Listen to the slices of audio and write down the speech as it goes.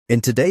In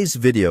today's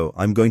video,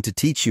 I'm going to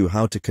teach you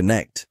how to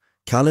connect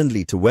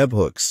Calendly to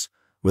Webhooks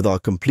with our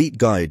complete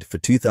guide for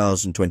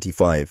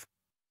 2025.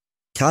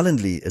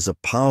 Calendly is a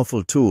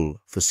powerful tool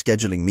for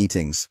scheduling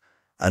meetings,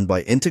 and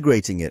by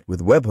integrating it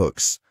with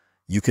Webhooks,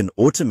 you can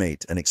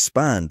automate and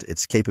expand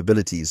its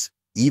capabilities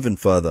even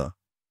further.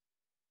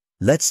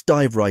 Let's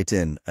dive right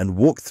in and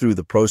walk through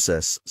the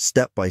process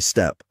step by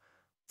step.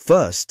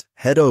 First,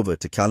 head over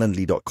to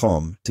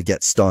calendly.com to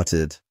get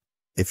started.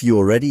 If you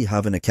already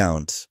have an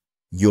account,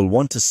 you'll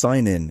want to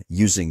sign in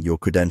using your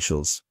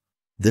credentials.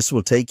 This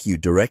will take you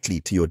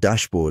directly to your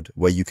dashboard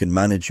where you can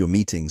manage your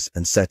meetings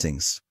and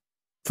settings.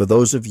 For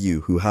those of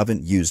you who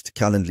haven't used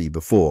Calendly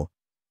before,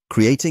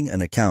 creating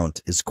an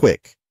account is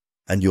quick,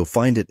 and you'll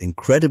find it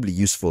incredibly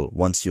useful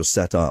once you're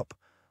set up.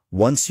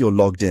 Once you're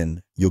logged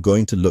in, you're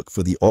going to look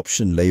for the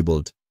option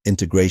labeled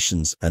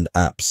Integrations and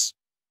Apps.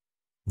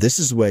 This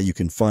is where you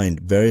can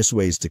find various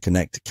ways to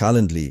connect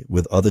Calendly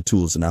with other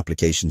tools and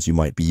applications you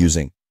might be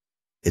using.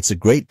 It's a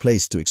great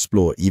place to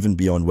explore even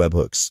beyond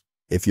Webhooks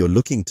if you're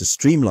looking to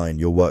streamline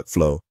your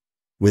workflow.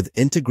 With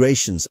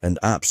integrations and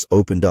apps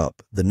opened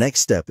up, the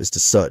next step is to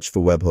search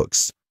for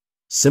Webhooks.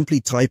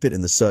 Simply type it in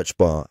the search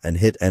bar and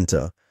hit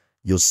enter.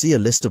 You'll see a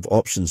list of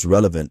options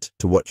relevant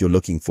to what you're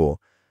looking for.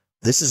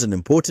 This is an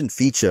important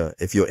feature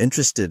if you're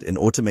interested in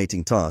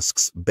automating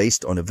tasks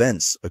based on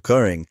events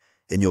occurring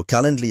in your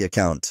Calendly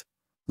account,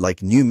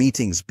 like new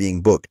meetings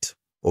being booked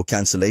or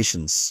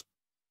cancellations.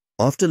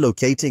 After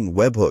locating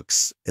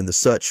Webhooks in the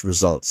search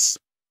results,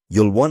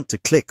 you'll want to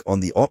click on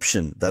the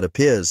option that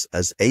appears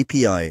as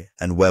API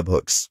and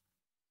Webhooks.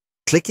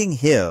 Clicking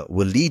here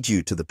will lead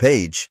you to the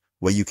page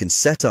where you can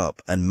set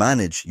up and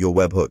manage your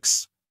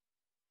webhooks.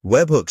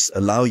 Webhooks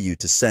allow you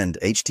to send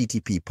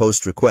HTTP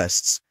post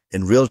requests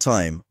in real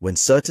time when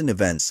certain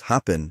events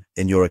happen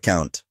in your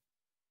account.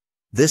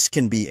 This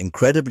can be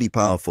incredibly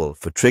powerful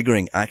for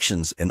triggering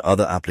actions in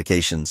other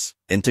applications,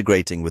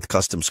 integrating with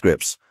custom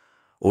scripts,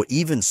 or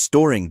even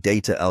storing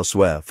data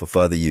elsewhere for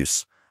further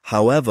use.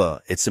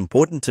 However, it's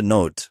important to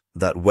note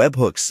that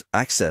Webhooks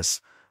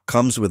access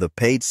comes with a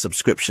paid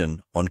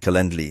subscription on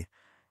Calendly.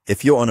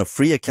 If you're on a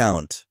free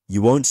account,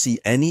 you won't see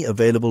any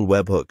available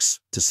webhooks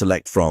to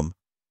select from.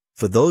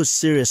 For those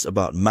serious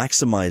about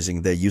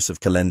maximizing their use of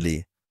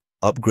Calendly,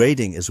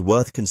 upgrading is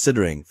worth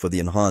considering for the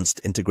enhanced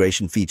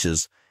integration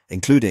features,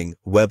 including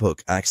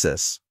webhook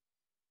access.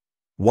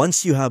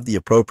 Once you have the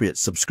appropriate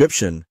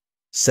subscription,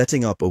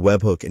 setting up a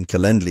webhook in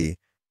Calendly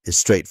is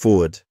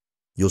straightforward.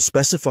 You'll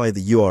specify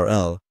the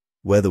URL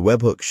where the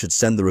webhook should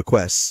send the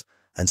requests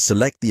and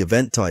select the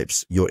event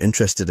types you're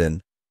interested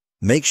in.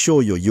 Make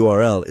sure your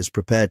URL is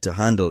prepared to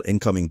handle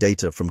incoming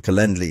data from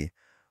Calendly,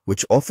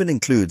 which often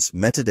includes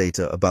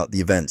metadata about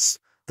the events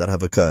that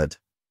have occurred.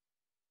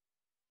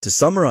 To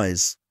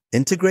summarize,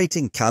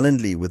 integrating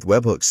Calendly with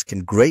webhooks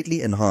can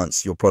greatly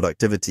enhance your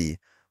productivity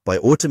by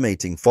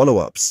automating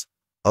follow-ups,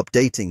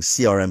 updating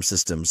CRM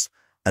systems,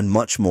 and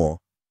much more.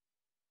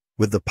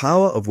 With the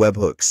power of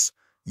webhooks,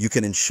 you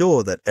can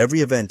ensure that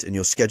every event in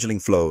your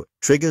scheduling flow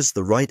triggers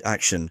the right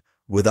action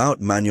without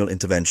manual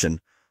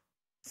intervention.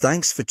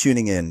 Thanks for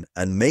tuning in,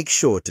 and make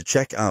sure to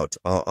check out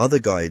our other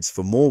guides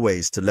for more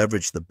ways to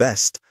leverage the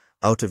best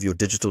out of your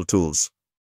digital tools.